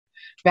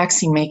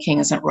vaccine making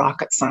isn't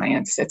rocket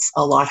science. It's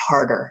a lot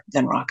harder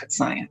than rocket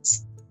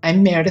science.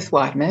 I'm Meredith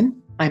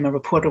Wadman. I'm a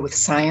reporter with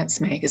Science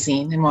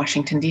magazine in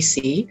Washington,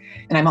 D.C.,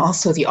 and I'm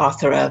also the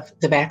author of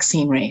The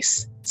Vaccine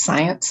Race: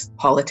 Science,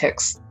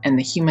 Politics, and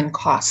the Human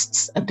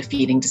Costs of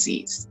Defeating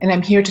Disease. And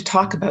I'm here to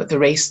talk about the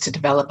race to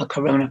develop a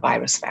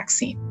coronavirus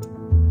vaccine.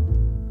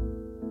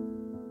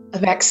 A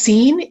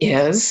vaccine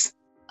is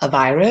a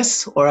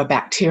virus or a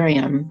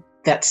bacterium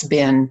that's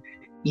been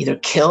either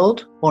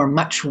killed or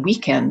much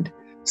weakened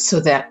so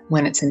that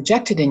when it's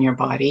injected in your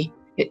body,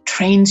 it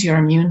trains your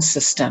immune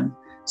system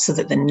so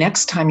that the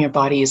next time your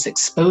body is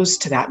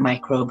exposed to that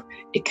microbe,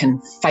 it can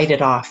fight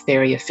it off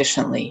very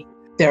efficiently.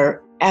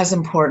 They're as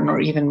important or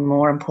even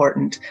more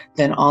important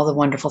than all the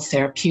wonderful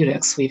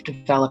therapeutics we've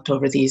developed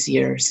over these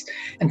years.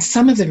 And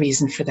some of the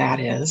reason for that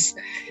is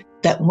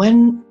that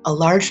when a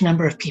large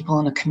number of people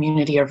in a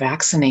community are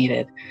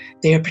vaccinated,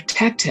 they are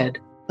protected,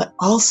 but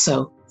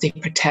also they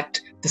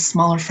protect the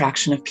smaller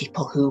fraction of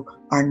people who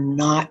are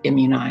not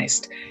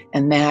immunized.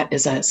 And that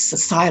is a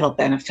societal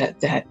benefit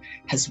that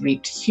has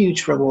reaped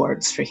huge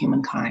rewards for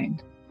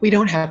humankind. We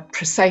don't have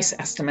precise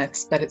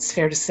estimates, but it's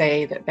fair to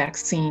say that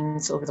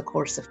vaccines over the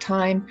course of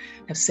time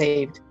have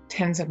saved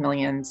tens of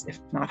millions, if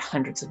not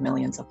hundreds of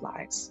millions of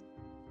lives.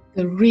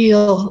 The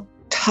real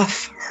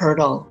tough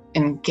hurdle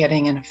in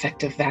getting an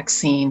effective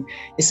vaccine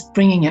is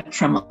bringing it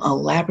from a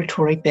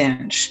laboratory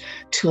bench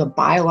to a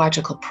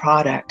biological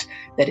product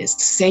that is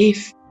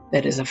safe,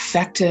 that is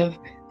effective,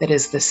 that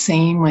is the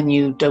same when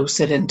you dose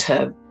it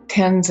into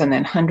tens and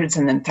then hundreds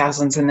and then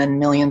thousands and then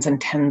millions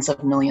and tens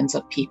of millions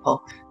of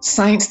people.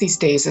 Science these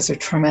days is a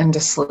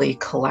tremendously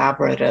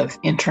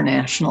collaborative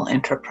international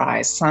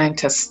enterprise.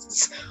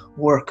 Scientists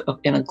work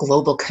in a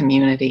global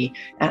community,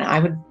 and I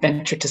would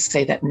venture to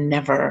say that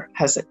never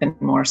has it been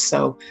more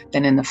so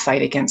than in the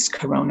fight against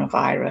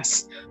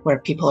coronavirus, where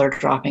people are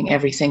dropping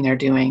everything they're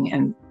doing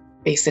and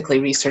basically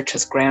research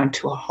has ground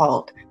to a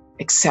halt,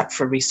 except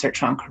for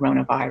research on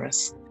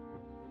coronavirus.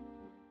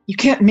 You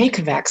can't make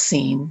a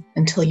vaccine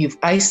until you've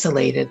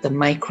isolated the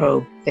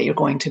microbe that you're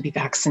going to be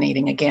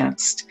vaccinating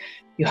against.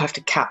 You have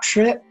to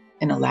capture it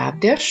in a lab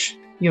dish.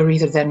 You're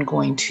either then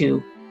going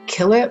to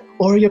kill it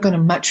or you're going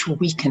to much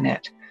weaken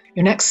it.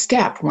 Your next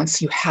step,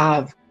 once you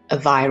have a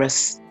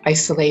virus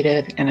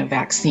isolated and a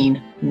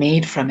vaccine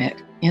made from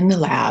it in the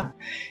lab,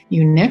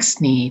 you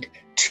next need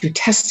to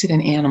test it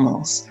in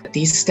animals.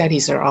 These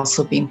studies are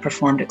also being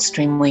performed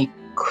extremely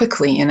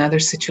quickly in other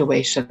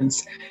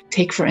situations.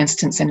 Take, for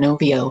instance,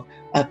 Inovio,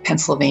 a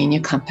Pennsylvania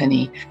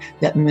company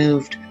that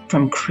moved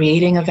from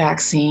creating a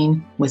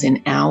vaccine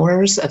within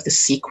hours of the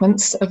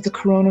sequence of the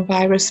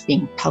coronavirus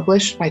being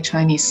published by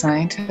Chinese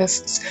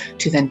scientists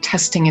to then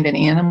testing it in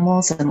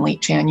animals in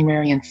late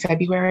January and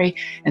February.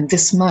 And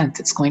this month,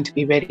 it's going to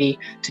be ready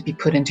to be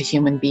put into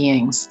human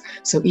beings.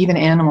 So even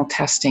animal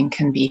testing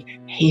can be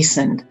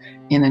hastened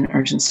in an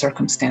urgent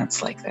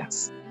circumstance like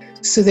this.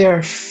 So there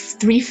are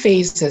three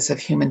phases of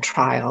human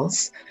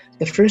trials.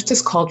 The first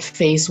is called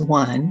phase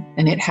 1,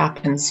 and it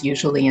happens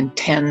usually in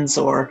tens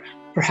or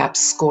perhaps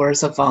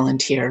scores of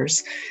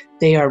volunteers.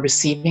 They are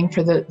receiving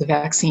for the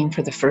vaccine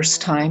for the first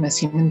time as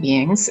human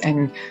beings,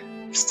 and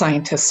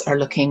scientists are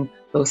looking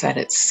both at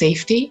its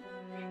safety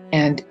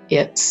and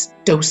its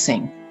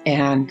dosing.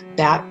 And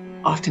that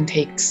often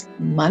takes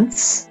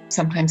months,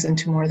 sometimes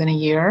into more than a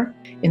year.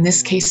 In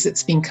this case,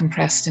 it's being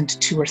compressed into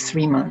 2 or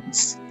 3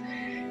 months.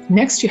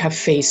 Next, you have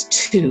phase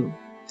 2.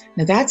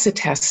 Now that's a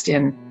test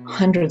in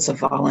hundreds of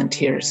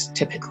volunteers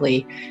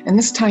typically, and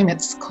this time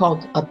it's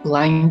called a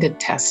blinded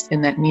test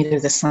in that neither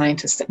the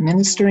scientists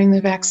administering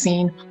the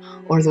vaccine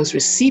or those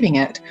receiving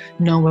it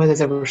know whether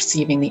they're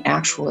receiving the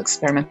actual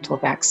experimental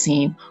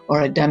vaccine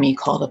or a dummy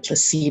called a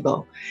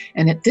placebo.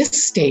 And at this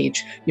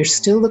stage, you're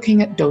still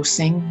looking at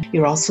dosing.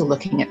 You're also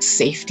looking at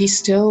safety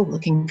still,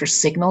 looking for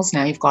signals.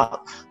 Now you've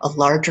got a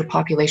larger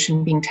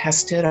population being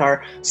tested,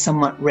 or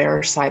somewhat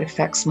rarer side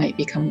effects might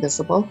become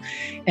visible.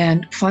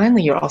 And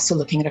finally, you're also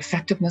looking at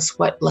effectiveness.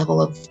 What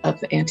level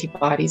of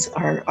antibodies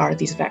are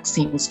these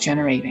vaccines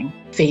generating?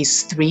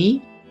 Phase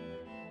 3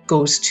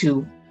 goes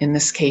to, in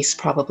this case,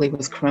 probably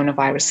with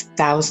coronavirus,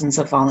 thousands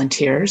of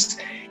volunteers.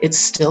 It's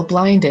still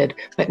blinded,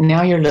 but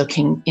now you're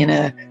looking in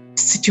a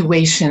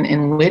situation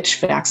in which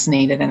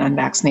vaccinated and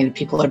unvaccinated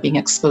people are being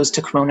exposed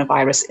to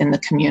coronavirus in the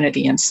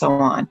community and so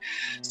on.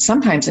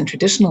 Sometimes in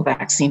traditional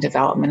vaccine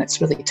development,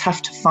 it's really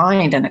tough to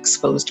find an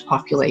exposed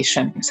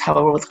population.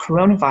 However, with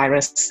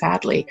coronavirus,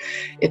 sadly,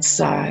 it's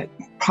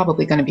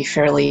probably going to be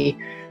fairly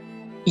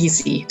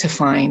easy to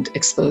find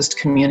exposed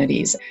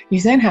communities.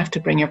 You then have to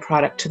bring your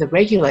product to the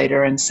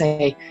regulator and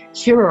say,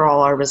 here are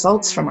all our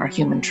results from our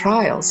human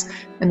trials.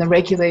 And the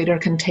regulator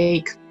can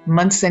take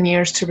months and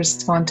years to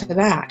respond to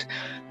that.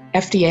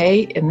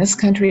 FDA in this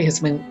country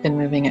has been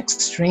moving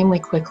extremely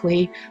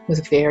quickly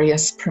with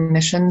various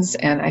permissions,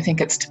 and I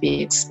think it's to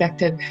be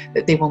expected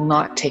that they will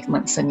not take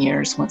months and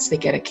years once they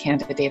get a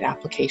candidate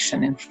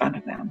application in front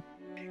of them.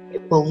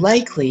 It will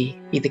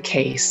likely be the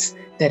case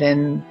that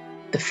in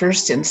the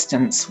first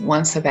instance,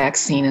 once a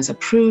vaccine is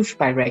approved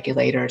by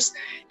regulators,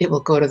 it will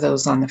go to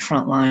those on the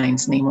front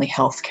lines, namely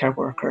healthcare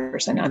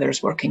workers and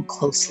others working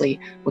closely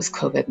with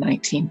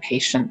COVID-19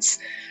 patients.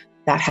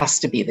 That has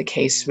to be the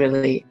case,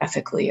 really,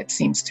 ethically, it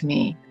seems to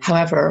me.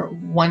 However,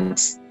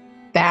 once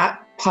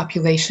that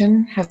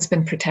population has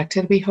been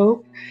protected, we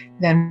hope,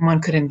 then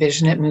one could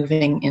envision it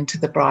moving into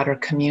the broader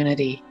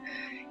community.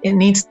 It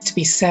needs to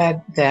be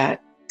said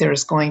that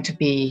there's going to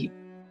be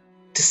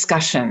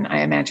discussion,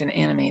 I imagine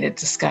animated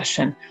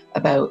discussion,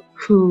 about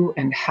who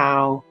and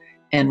how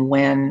and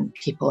when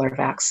people are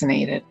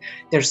vaccinated.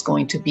 There's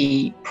going to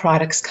be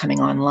products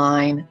coming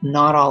online,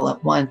 not all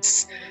at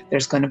once.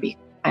 There's going to be,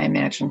 I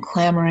imagine,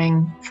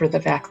 clamoring for the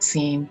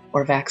vaccine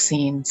or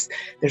vaccines.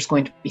 There's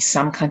going to be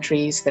some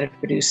countries that have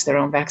produced their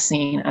own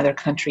vaccine, other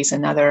countries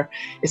another.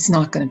 It's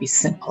not going to be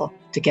simple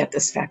to get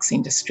this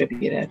vaccine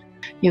distributed.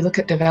 You look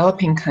at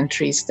developing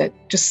countries that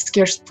just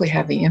scarcely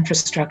have the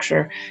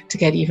infrastructure to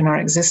get even our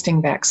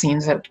existing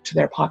vaccines out to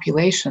their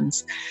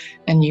populations.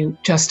 And you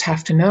just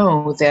have to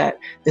know that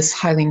this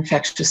highly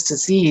infectious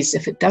disease,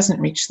 if it doesn't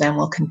reach them,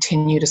 will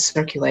continue to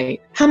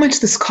circulate. How much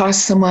this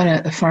costs someone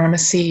at the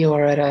pharmacy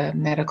or at a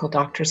medical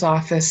doctor's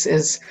office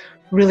is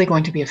really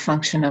going to be a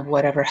function of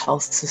whatever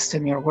health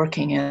system you're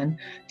working in.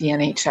 The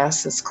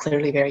NHS is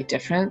clearly very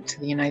different to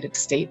the United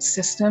States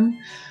system.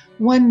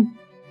 One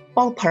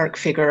ballpark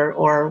figure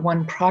or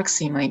one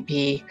proxy might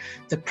be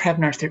the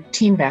Prevnar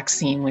 13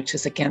 vaccine, which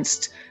is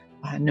against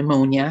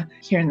pneumonia.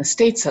 Here in the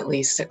States, at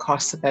least, it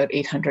costs about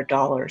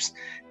 $800.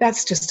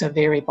 That's just a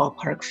very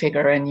ballpark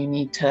figure, and you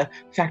need to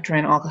factor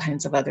in all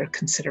kinds of other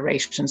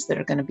considerations that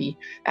are going to be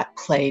at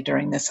play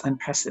during this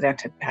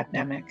unprecedented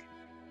pandemic.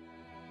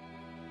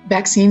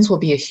 Vaccines will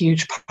be a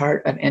huge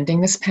part of ending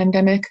this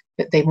pandemic,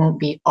 but they won't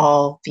be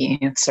all the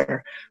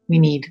answer. We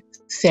need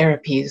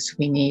therapies,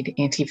 we need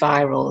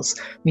antivirals,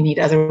 we need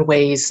other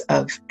ways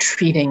of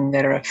treating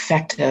that are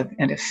effective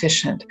and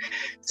efficient.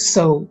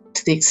 So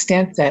to the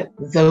extent that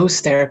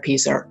those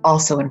therapies are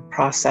also in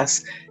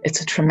process,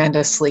 it's a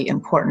tremendously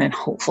important and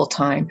hopeful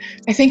time.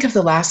 I think of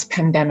the last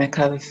pandemic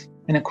of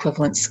an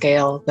equivalent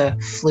scale, the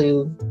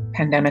flu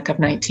pandemic of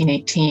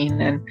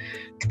 1918, and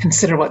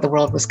consider what the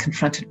world was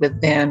confronted with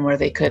then, where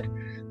they could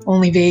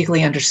only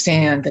vaguely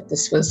understand that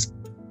this was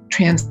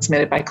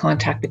transmitted by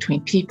contact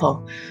between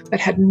people, but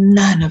had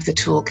none of the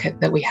toolkit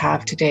that we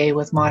have today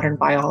with modern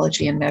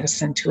biology and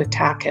medicine to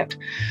attack it.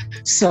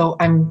 So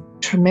I'm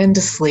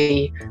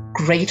tremendously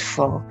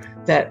grateful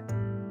that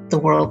the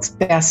world's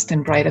best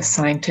and brightest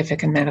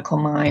scientific and medical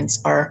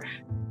minds are,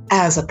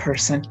 as a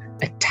person,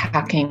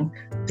 attacking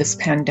this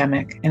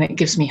pandemic. And it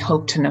gives me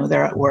hope to know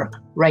they're at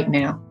work right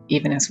now,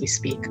 even as we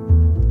speak.